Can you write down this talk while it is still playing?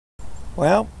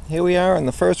Well, here we are on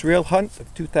the first real hunt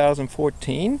of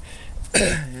 2014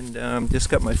 and just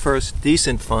got my first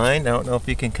decent find. I don't know if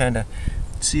you can kind of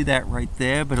see that right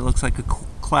there, but it looks like a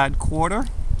clad quarter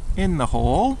in the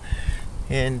hole.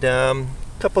 And a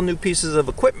couple new pieces of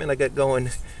equipment I got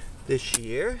going this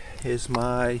year is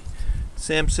my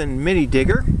Samson mini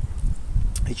digger.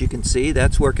 As you can see,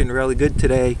 that's working really good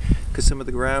today because some of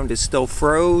the ground is still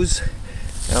froze.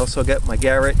 I also got my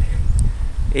Garrett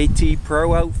AT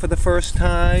Pro out for the first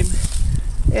time,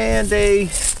 and a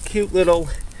cute little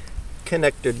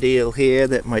connector deal here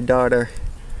that my daughter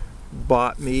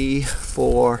bought me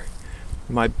for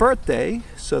my birthday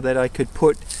so that I could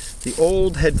put the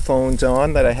old headphones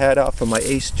on that I had off of my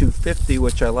Ace 250,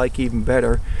 which I like even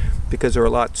better because they're a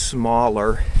lot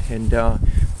smaller and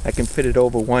I can fit it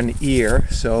over one ear.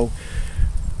 So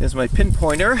there's my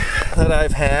pinpointer that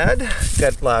I've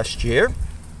got last year.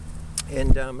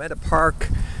 And I'm at a park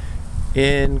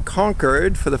in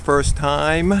Concord for the first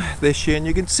time this year, and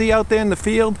you can see out there in the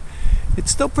field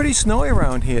it's still pretty snowy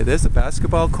around here. There's the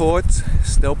basketball courts,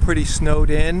 still pretty snowed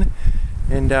in.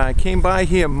 And I came by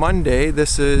here Monday.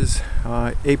 This is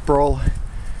April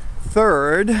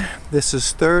 3rd. This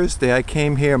is Thursday. I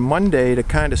came here Monday to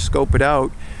kind of scope it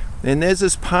out, and there's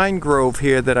this pine grove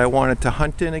here that I wanted to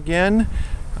hunt in again.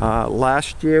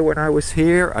 Last year when I was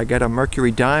here, I got a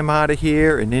Mercury Dime out of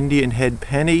here, an Indian Head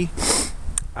Penny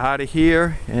out of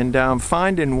here, and I'm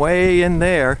finding way in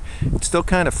there it's still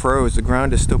kind of froze. The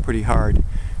ground is still pretty hard,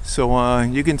 so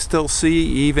you can still see,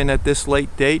 even at this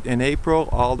late date in April,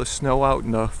 all the snow out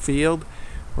in the field.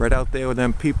 Right out there where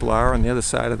them people are, on the other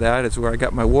side of that is where I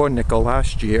got my war nickel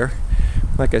last year.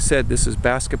 Like I said, this is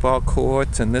basketball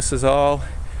courts, and this is all,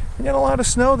 we got a lot of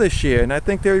snow this year, and I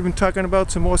think they're even talking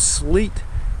about some more sleet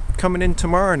coming in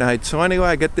tomorrow night. So anyway,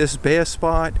 I got this bare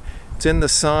spot. It's in the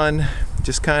sun.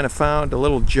 Just kind of found a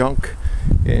little junk,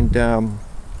 and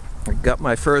I got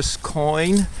my first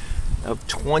coin of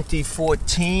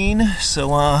 2014. So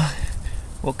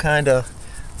we'll kind of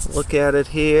look at it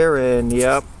here, and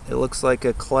yep, it looks like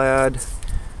a clad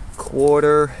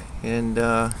quarter, and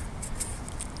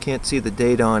can't see the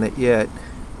date on it yet.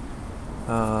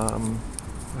 I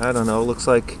don't know, looks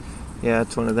like, yeah,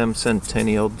 it's one of them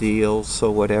centennial deals,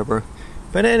 so whatever.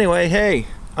 But anyway, hey,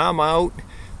 I'm out.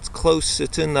 It's close,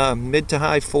 it's in the mid to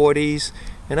high 40s,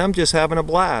 and I'm just having a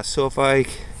blast. So if I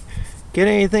get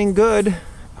anything good,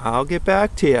 I'll get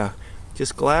back to you.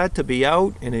 Just glad to be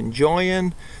out and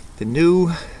enjoying the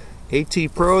new AT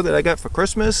Pro that I got for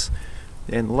Christmas,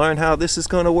 and learn how this is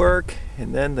going to work,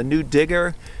 and then the new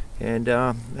digger, and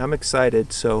I'm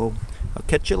excited. So I'll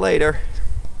catch you later.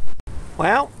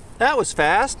 Well, that was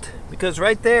fast, because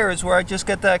right there is where I just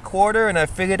got that quarter, and I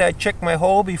figured I'd check my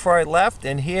hole before I left,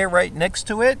 and here right next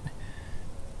to it,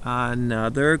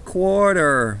 another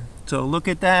quarter. So look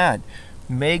at that.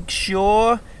 Make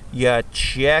sure you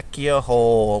check your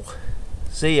hole.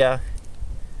 See ya.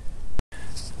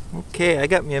 Okay, I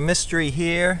got me a mystery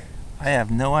here. I have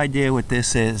no idea what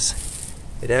this is.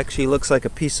 It actually looks like a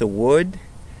piece of wood.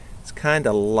 It's kind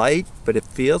of light, but it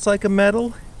feels like a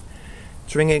metal.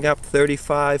 It's ringing up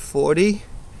 3540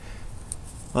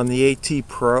 on the AT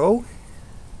Pro.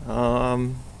 I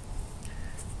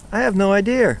have no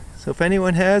idea. So if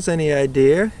anyone has any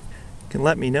idea, you can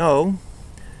let me know.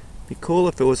 Be cool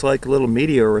if it was like a little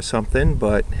meteor or something,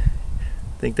 but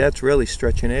I think that's really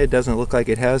stretching it. It doesn't look like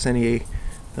it has any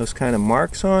those kind of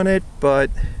marks on it, but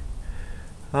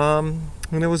and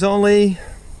it was only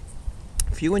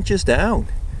a few inches down,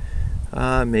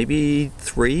 maybe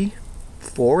 3,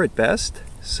 4 at best.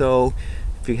 So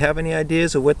if you have any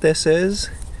ideas of what this is,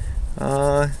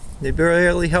 they'd be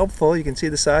really helpful. You can see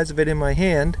the size of it in my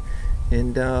hand,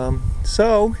 and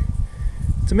so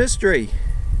it's a mystery,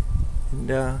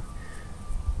 and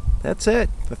that's it.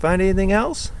 If I find anything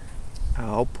else,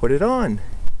 I'll put it on.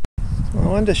 Well, I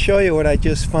wanted to show you what I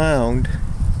just found.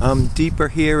 I'm deeper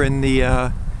here in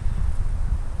the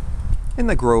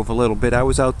grove a little bit. I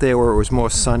was out there where it was more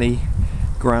sunny.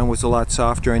 Ground was a lot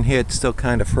softer, and here it's still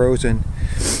kind of frozen.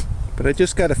 But I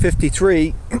just got a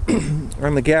 53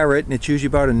 on the Garrett, and it's usually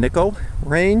about a nickel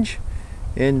range.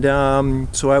 And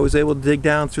so I was able to dig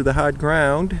down through the hard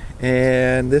ground,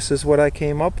 and this is what I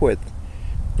came up with.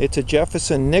 It's a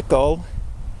Jefferson nickel,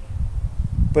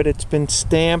 but it's been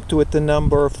stamped with the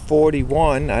number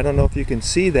 41. I don't know if you can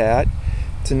see that.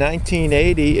 It's a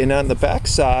 1980, and on the back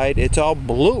side it's all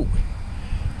blue.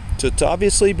 So it's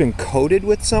obviously been coated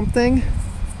with something.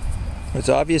 It's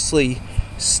obviously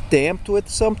stamped with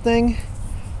something,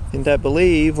 and I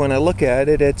believe when I look at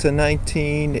it, it's a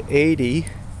 1980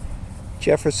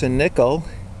 Jefferson nickel.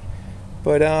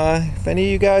 But if any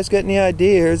of you guys got any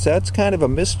ideas, that's kind of a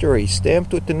mystery.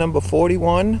 Stamped with the number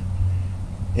 41,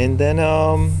 and then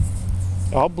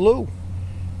all blue.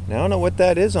 Now, I don't know what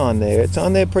that is on there. It's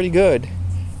on there pretty good.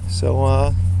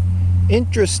 So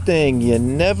interesting. You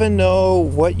never know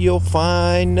what you'll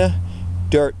find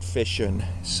dirt fishing.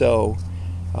 So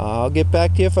I'll get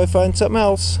back to you if I find something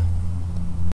else.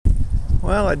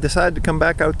 Well, I decided to come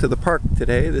back out to the park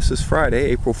today. This is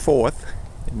Friday, April 4th,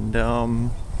 and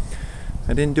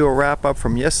I didn't do a wrap up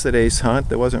from yesterday's hunt.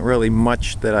 There wasn't really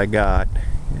much that I got,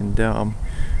 and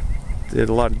did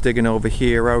a lot of digging over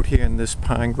here. Out here in this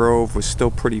pine grove was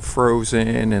still pretty frozen,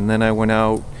 and then I went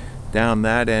out down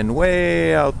that end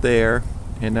way out there,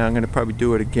 and I'm going to probably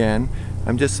do it again.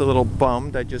 I'm just a little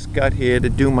bummed. I just got here to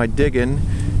do my digging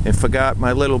and forgot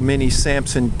my little mini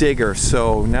Samson digger,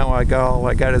 so now all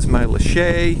I got is my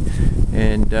Lachey,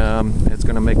 and it's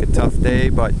going to make a tough day,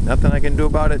 but nothing I can do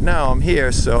about it now. I'm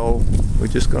here, so we're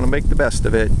just going to make the best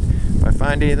of it. If I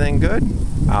find anything good,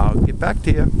 I'll get back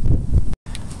to you.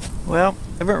 Well,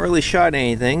 I haven't really shot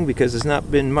anything because there's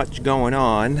not been much going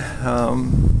on.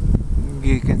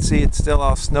 You can see it's still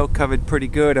all snow covered pretty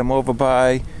good. I'm over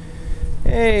by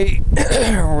a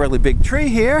really big tree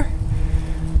here,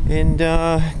 and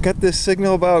got this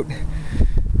signal about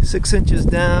 6 inches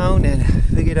down, and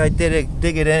figured I'd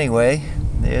dig it anyway.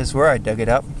 There's where I dug it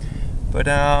up. But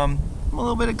I'm a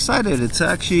little bit excited. It's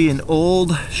actually an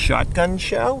old shotgun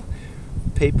shell,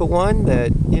 paper one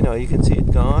that, you know, you can see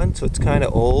it gone, so it's kind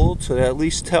of old, so that at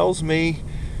least tells me,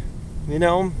 you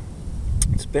know,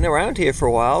 it's been around here for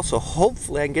a while, so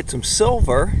hopefully I can get some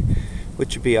silver,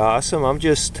 which would be awesome. I'm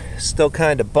just still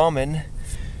kind of bumming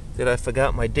that I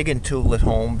forgot my digging tool at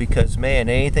home, because man,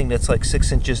 anything that's like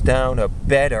 6 inches down or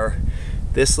better,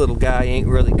 this little guy ain't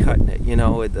really cutting it. You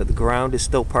know, the ground is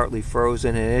still partly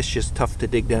frozen, and it's just tough to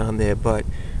dig down there. But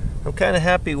I'm kind of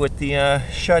happy with the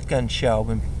shotgun shell.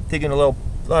 Been digging a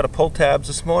lot of pull tabs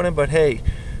this morning, but hey,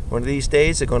 one of these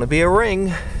days they're going to be a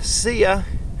ring. See ya.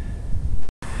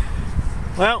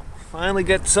 Well, finally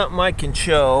got something I can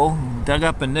show. Dug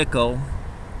up a nickel,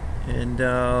 and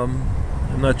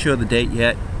I'm not sure the date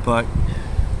yet, but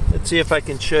let's see if I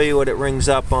can show you what it rings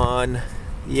up on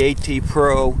the AT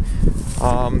Pro,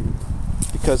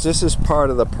 because this is part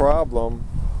of the problem.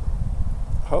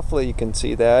 Hopefully you can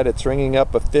see that. It's ringing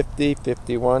up a 50,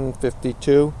 51,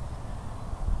 52.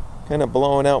 Kind of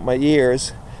blowing out my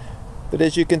ears. But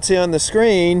as you can see on the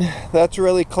screen, that's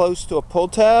really close to a pull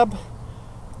tab.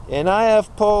 And I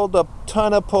have pulled a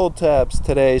ton of pull tabs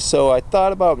today, so I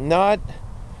thought about not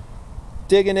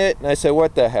digging it, and I said,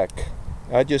 what the heck?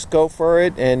 I just go for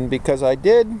it, and because I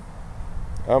did,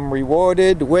 I'm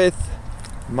rewarded with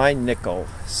my nickel.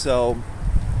 So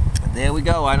there we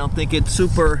go. I don't think it's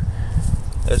a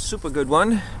super good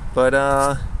one, but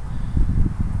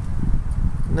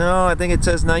no, I think it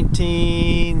says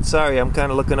 19, sorry, I'm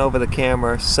kind of looking over the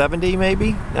camera, 70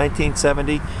 maybe,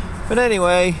 1970. But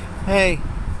anyway, hey,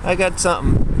 I got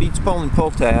something. Beats pulling pull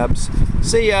tabs.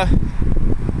 See ya.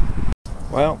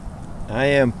 Well, I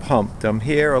am pumped. I'm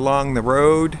here along the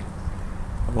road,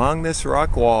 along this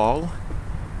rock wall,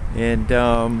 and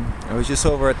I was just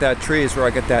over at that tree is where I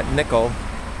got that nickel.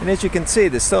 And as you can see,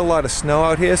 there's still a lot of snow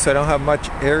out here, so I don't have much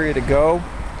area to go.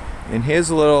 And here's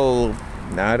a little,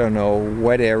 I don't know,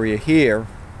 wet area here.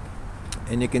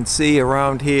 And you can see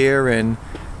around here and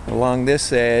along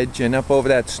this edge and up over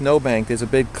that snowbank, there's a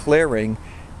big clearing.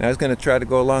 And I was going to try to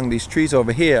go along these trees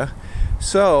over here.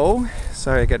 So,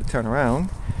 sorry, I got to turn around.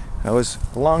 I was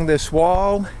along this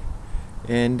wall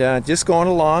and just going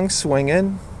along,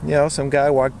 swinging. You know, some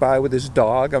guy walked by with his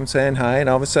dog. I'm saying hi, and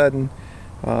all of a sudden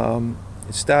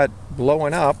it started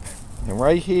blowing up. And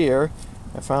right here,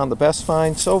 I found the best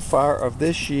find so far of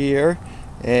this year,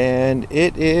 and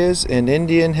it is an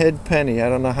Indian head penny. I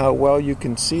don't know how well you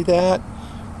can see that,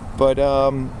 but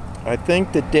I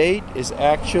think the date is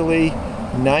actually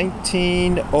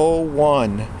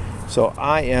 1901. So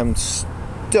I am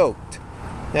stoked.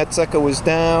 That sucker was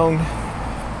down,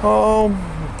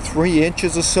 3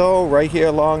 inches or so right here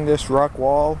along this rock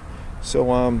wall.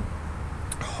 So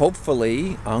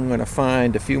hopefully I'm gonna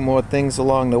find a few more things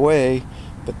along the way,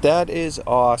 but that is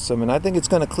awesome. And I think it's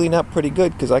gonna clean up pretty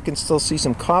good because I can still see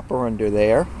some copper under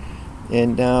there.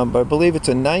 And I believe it's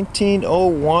a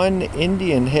 1901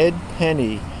 Indian head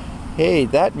penny. Hey,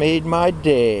 that made my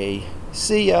day.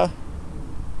 See ya.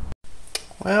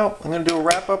 Well, I'm going to do a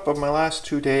wrap up of my last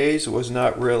 2 days. It was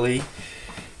not really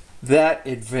that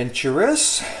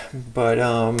adventurous, but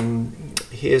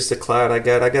here's the cloud I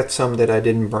got. I got some that I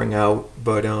didn't bring out,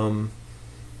 but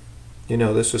you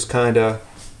know, this was kind of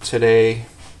today.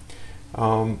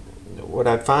 What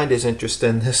I find is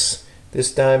interesting, this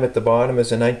This dime at the bottom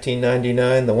is a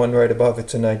 1999. The one right above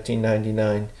it's a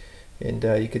 1999. And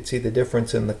you can see the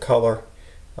difference in the color.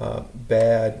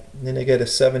 Bad. And then I get a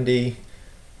 70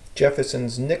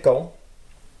 Jefferson's nickel.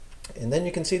 And then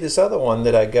you can see this other one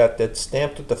that I got that's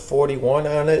stamped with the 41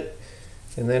 on it.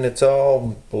 And then it's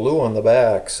all blue on the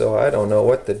back. So I don't know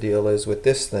what the deal is with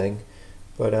this thing.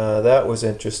 But that was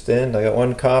interesting. I got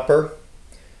one copper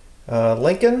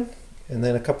Lincoln and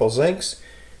then a couple zincs.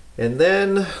 And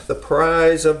then the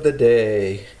prize of the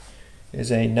day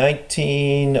is a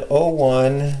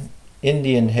 1901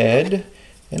 Indian head.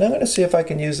 And I'm going to see if I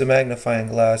can use the magnifying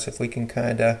glass, if we can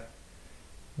kind of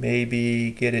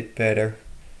maybe get it better.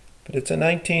 But it's a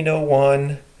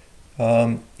 1901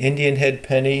 Indian head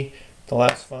penny. The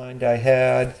last find I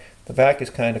had. The back is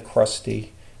kind of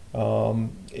crusty.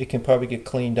 It can probably get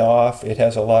cleaned off. It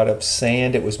has a lot of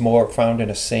sand. It was more found in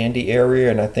a sandy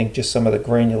area, and I think just some of the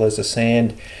granulars of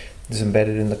sand is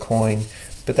embedded in the coin.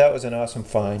 But that was an awesome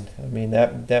find. I mean,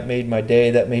 that made my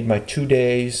day. That made my 2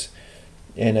 days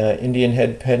in an Indian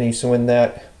head penny. So in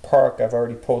that park, I've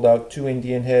already pulled out 2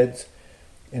 Indian heads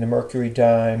and a Mercury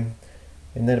dime,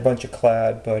 and then a bunch of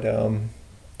clad. But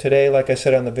today, like I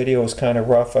said on the video, was kind of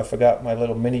rough. I forgot my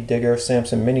little mini digger,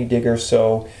 Samson mini digger,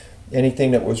 so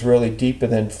anything that was really deeper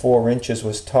than 4 inches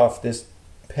was tough. This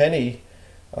penny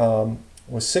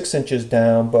was 6 inches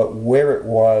down, but where it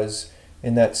was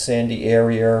in that sandy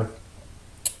area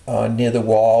near the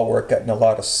wall where it got in a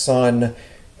lot of sun,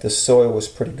 the soil was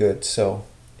pretty good. So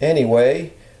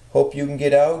anyway, hope you can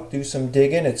get out, do some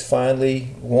digging. It's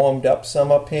finally warmed up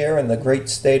some up here in the great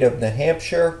state of New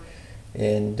Hampshire,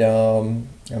 and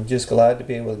I'm just glad to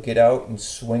be able to get out and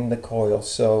swing the coil.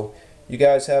 So you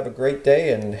guys have a great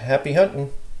day and happy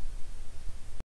hunting.